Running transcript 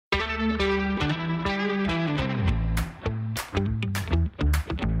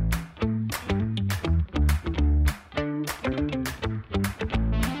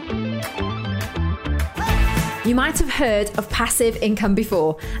You might have heard of passive income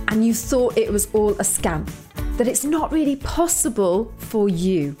before and you thought it was all a scam, that it's not really possible for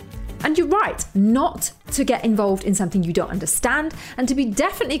you. And you're right, not to get involved in something you don't understand and to be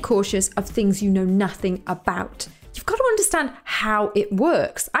definitely cautious of things you know nothing about. You've got to understand how it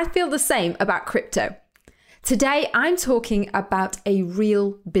works. I feel the same about crypto. Today, I'm talking about a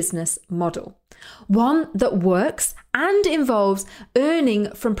real business model, one that works and involves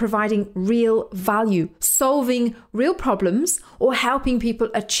earning from providing real value, solving real problems, or helping people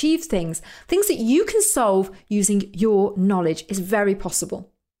achieve things that you can solve using your knowledge is very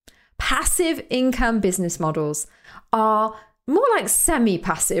possible. Passive income business models are more like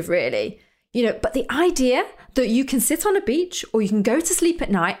semi-passive, really. But the idea that you can sit on a beach or you can go to sleep at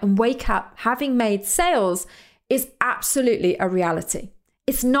night and wake up having made sales is absolutely a reality.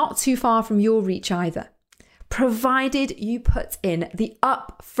 It's not too far from your reach either, provided you put in the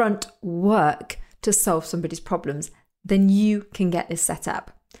upfront work to solve somebody's problems, then you can get this set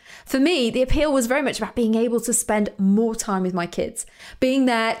up. For me, the appeal was very much about being able to spend more time with my kids, being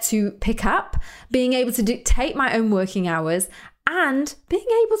there to pick up, being able to dictate my own working hours, and being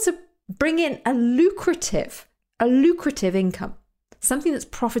able to bring in a lucrative income. Something that's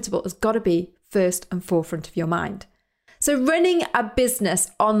profitable has got to be first and forefront of your mind. So running a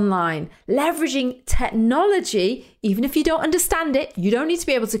business online, leveraging technology, even if you don't understand it, you don't need to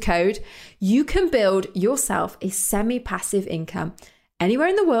be able to code, you can build yourself a semi-passive income anywhere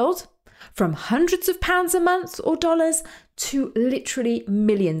in the world, from hundreds of pounds a month or dollars to literally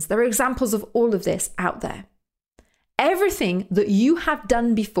millions. There are examples of all of this out there. Everything that you have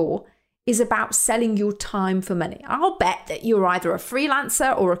done before is about selling your time for money. I'll bet that you're either a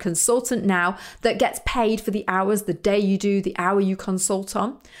freelancer or a consultant now that gets paid for the hours, the day you do, the hour you consult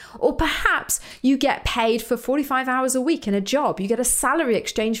on. Or perhaps you get paid for 45 hours a week in a job. You get a salary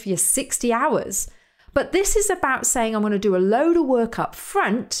exchange for your 60 hours. But this is about saying, I'm going to do a load of work up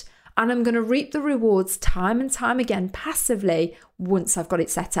front and I'm going to reap the rewards time and time again passively once I've got it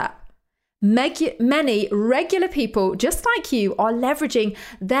set up. Many regular people just like you are leveraging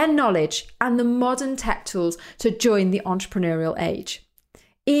their knowledge and the modern tech tools to join the entrepreneurial age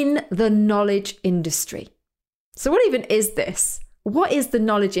in the knowledge industry. So what even is this? What is the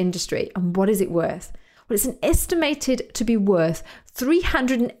knowledge industry and what is it worth? Well, it's estimated to be worth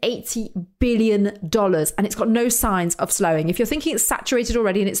 $380 billion and it's got no signs of slowing. If you're thinking it's saturated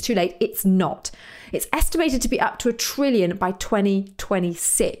already and it's too late, it's not. It's estimated to be up to $1 trillion by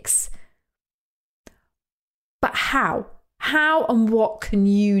 2026. But how? How and what can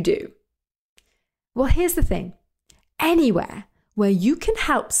you do? Well, here's the thing. Anywhere where you can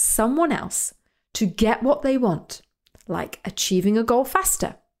help someone else to get what they want, like achieving a goal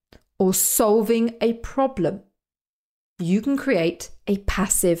faster or solving a problem, you can create a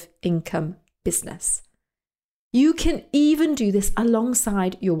passive income business. You can even do this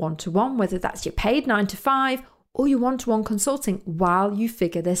alongside your one-to-one, whether that's your paid 9 to 5 or your one-to-one consulting while you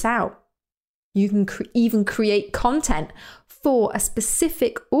figure this out. You can even create content for a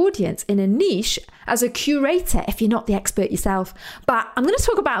specific audience in a niche as a curator if you're not the expert yourself. But I'm going to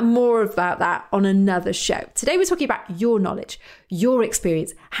talk about more about that on another show. Today we're talking about your knowledge, your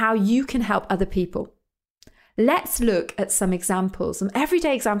experience, how you can help other people. Let's look at some examples, some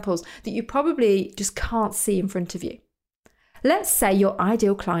everyday examples that you probably just can't see in front of you. Let's say your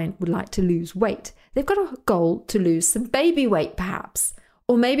ideal client would like to lose weight. They've got a goal to lose some baby weight perhaps.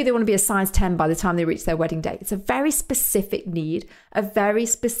 Or maybe they want to be a size 10 by the time they reach their wedding date. It's a very specific need, a very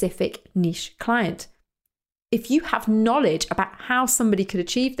specific niche client. If you have knowledge about how somebody could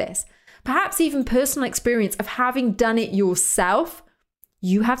achieve this, perhaps even personal experience of having done it yourself,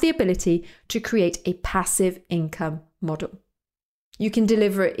 you have the ability to create a passive income model. You can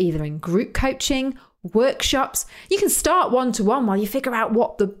deliver it either in group coaching, workshops. You can start one-to-one while you figure out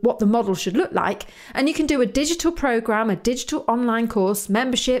what the model should look like. And you can do a digital program, a digital online course,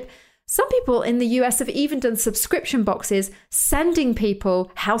 membership. Some people in the US have even done subscription boxes, sending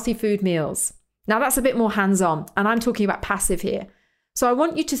people healthy food meals. Now that's a bit more hands-on, and I'm talking about passive here. So I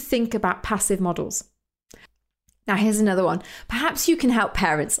want you to think about passive models. Now, here's another one. Perhaps you can help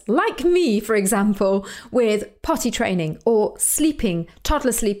parents, like me, for example, with potty training or sleeping,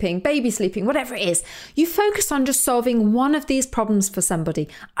 toddler sleeping, baby sleeping, whatever it is. You focus on just solving one of these problems for somebody,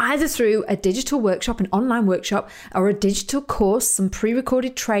 either through a digital workshop, an online workshop, or a digital course, some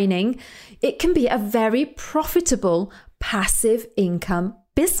pre-recorded training. It can be a very profitable passive income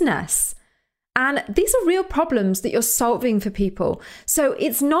business. And these are real problems that you're solving for people. So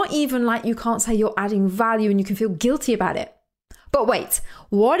it's not even like you can't say you're adding value and you can feel guilty about it. But wait,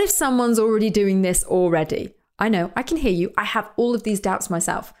 what if someone's already doing this already? I know, I can hear you. I have all of these doubts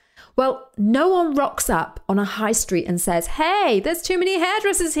myself. Well, no one rocks up on a high street and says, hey, there's too many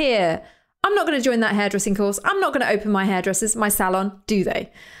hairdressers here. I'm not going to join that hairdressing course. I'm not going to open my salon, do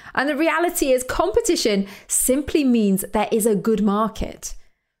they? And the reality is competition simply means there is a good market.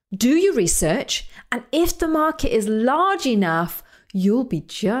 Do your research, and if the market is large enough, you'll be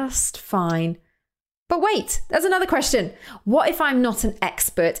just fine. But wait, there's another question. What if I'm not an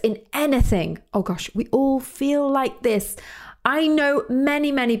expert in anything? Oh gosh, we all feel like this. I know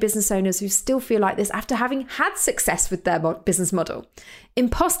many, many business owners who still feel like this after having had success with their business model.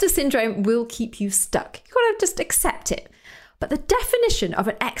 Imposter syndrome will keep you stuck. You've got to just accept it. But the definition of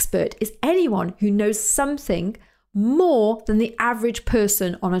an expert is anyone who knows something more than the average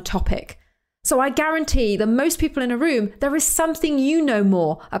person on a topic. So I guarantee that most people in a room, there is something you know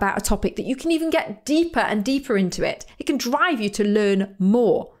more about a topic that you can even get deeper and deeper into it. It can drive you to learn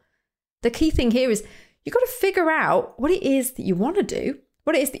more. The key thing here is you've got to figure out what it is that you want to do,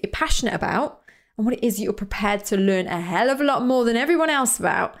 what it is that you're passionate about, and what it is that you're prepared to learn a hell of a lot more than everyone else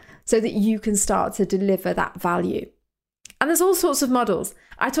about so that you can start to deliver that value. And there's all sorts of models.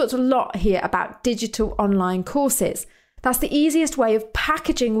 I talked a lot here about digital online courses. That's the easiest way of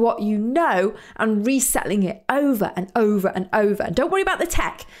packaging what you know and reselling it over and over and over. And don't worry about the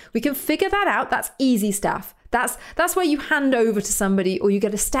tech. We can figure that out. That's easy stuff. That's where you hand over to somebody or you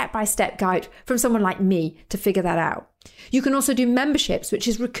get a step-by-step guide from someone like me to figure that out. You can also do memberships, which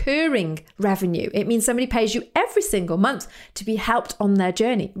is recurring revenue. It means somebody pays you every single month to be helped on their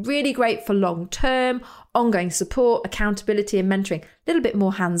journey. Really great for long-term, ongoing support, accountability and mentoring. A little bit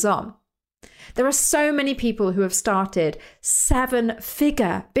more hands-on. There are so many people who have started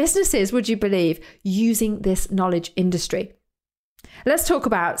 7-figure businesses, would you believe, using this knowledge industry. Let's talk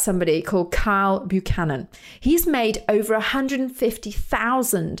about somebody called Kyle Buchanan. He's made over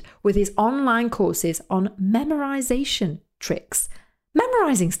 $150,000 with his online courses on memorization tricks.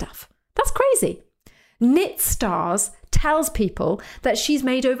 Memorizing stuff. That's crazy. Knit Stars tells people that she's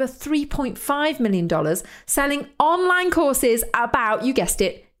made over $3.5 million selling online courses about, you guessed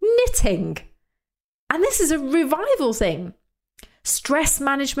it, knitting. And this is a revival thing. Stress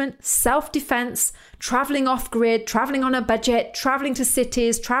management, self-defense, traveling off-grid, traveling on a budget, traveling to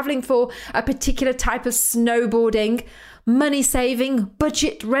cities, traveling for a particular type of snowboarding, money saving,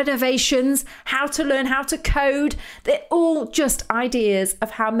 budget renovations, how to learn how to code. They're all just ideas of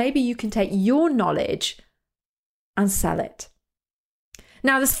how maybe you can take your knowledge and sell it.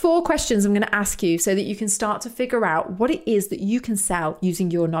 Now, there's 4 questions I'm going to ask you so that you can start to figure out what it is that you can sell using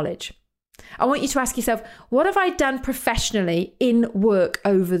your knowledge. I want you to ask yourself, what have I done professionally in work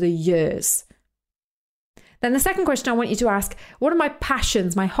over the years? Then the second question I want you to ask, what are my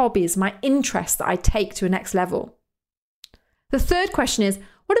passions, my hobbies, my interests that I take to a next level? The third question is,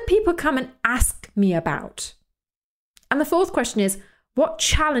 what do people come and ask me about? And the fourth question is, what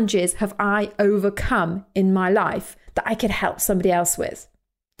challenges have I overcome in my life that I could help somebody else with?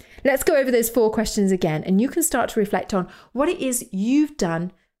 Let's go over those 4 questions again, and you can start to reflect on what it is you've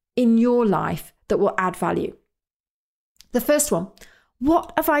done in your life that will add value. The first one,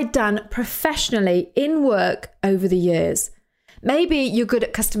 what have I done professionally in work over the years? Maybe you're good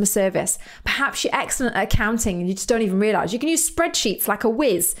at customer service. Perhaps you're excellent at accounting and you just don't even realize. You can use spreadsheets like a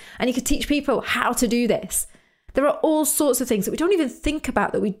whiz and you can teach people how to do this. There are all sorts of things that we don't even think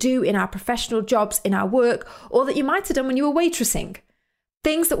about that we do in our professional jobs, in our work, or that you might have done when you were waitressing.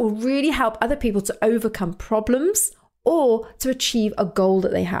 Things that will really help other people to overcome problems or to achieve a goal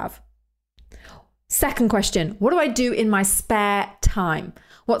that they have. Second question, what do I do in my spare time?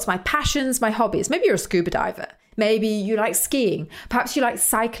 What's my passions, my hobbies? Maybe you're a scuba diver. Maybe you like skiing. Perhaps you like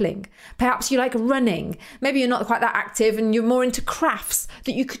cycling. Perhaps you like running. Maybe you're not quite that active and you're more into crafts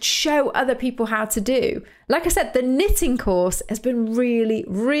that you could show other people how to do. Like I said, the knitting course has been really,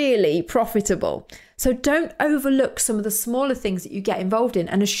 really profitable. So don't overlook some of the smaller things that you get involved in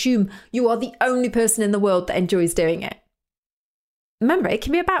and assume you are the only person in the world that enjoys doing it. Remember, it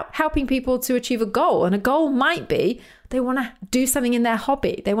can be about helping people to achieve a goal. And a goal might be they want to do something in their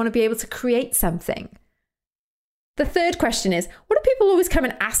hobby. They want to be able to create something. The third question is, what do people always come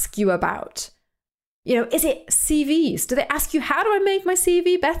and ask you about? Is it CVs? Do they ask you, how do I make my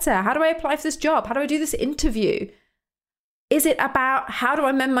CV better? How do I apply for this job? How do I do this interview? Is it about how do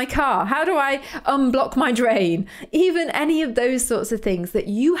I mend my car? How do I unblock my drain? Even any of those sorts of things that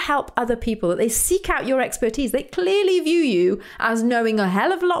you help other people, that they seek out your expertise. They clearly view you as knowing a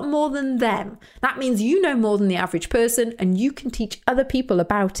hell of a lot more than them. That means you know more than the average person and you can teach other people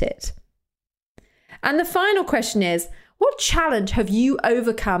about it. And the final question is, what challenge have you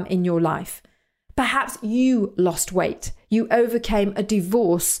overcome in your life? Perhaps you lost weight, you overcame a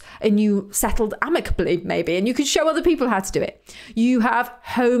divorce and you settled amicably maybe, and you can show other people how to do it. You have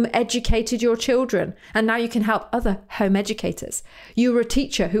home educated your children and now you can help other home educators. You were a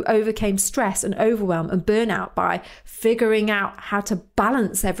teacher who overcame stress and overwhelm and burnout by figuring out how to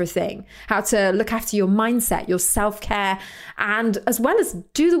balance everything, how to look after your mindset, your self-care, and as well as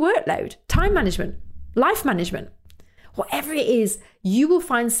do the workload, time management, life management. Whatever it is, you will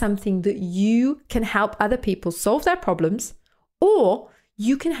find something that you can help other people solve their problems, or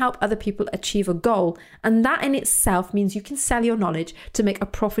you can help other people achieve a goal. And that in itself means you can sell your knowledge to make a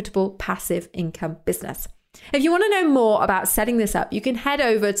profitable passive income business. If you want to know more about setting this up, you can head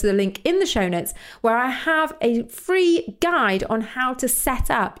over to the link in the show notes where I have a free guide on how to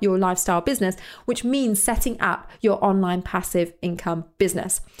set up your lifestyle business, which means setting up your online passive income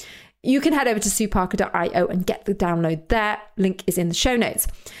business. You can head over to sueparker.io and get the download there. Link is in the show notes.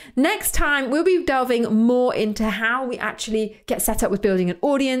 Next time, we'll be delving more into how we actually get set up with building an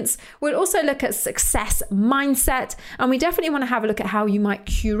audience. We'll also look at success mindset, and we definitely want to have a look at how you might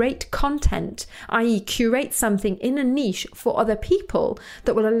curate content, i.e. curate something in a niche for other people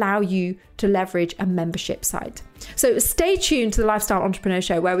that will allow you to leverage a membership site. So stay tuned to the Lifestyle Entrepreneur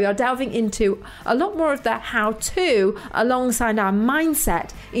Show, where we are delving into a lot more of the how-to alongside our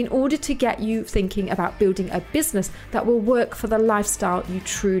mindset in order to get you thinking about building a business that will work for the lifestyle you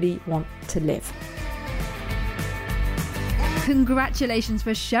truly want to live. Congratulations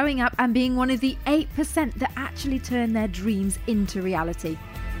for showing up and being one of the 8% that actually turn their dreams into reality.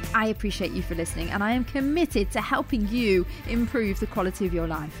 I appreciate you for listening, and I am committed to helping you improve the quality of your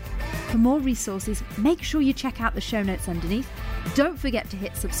life. For more resources, make sure you check out the show notes underneath. Don't forget to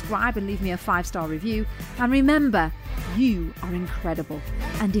hit subscribe and leave me a 5-star review. And remember, you are incredible.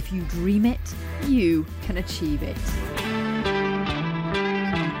 And if you dream it, you can achieve it.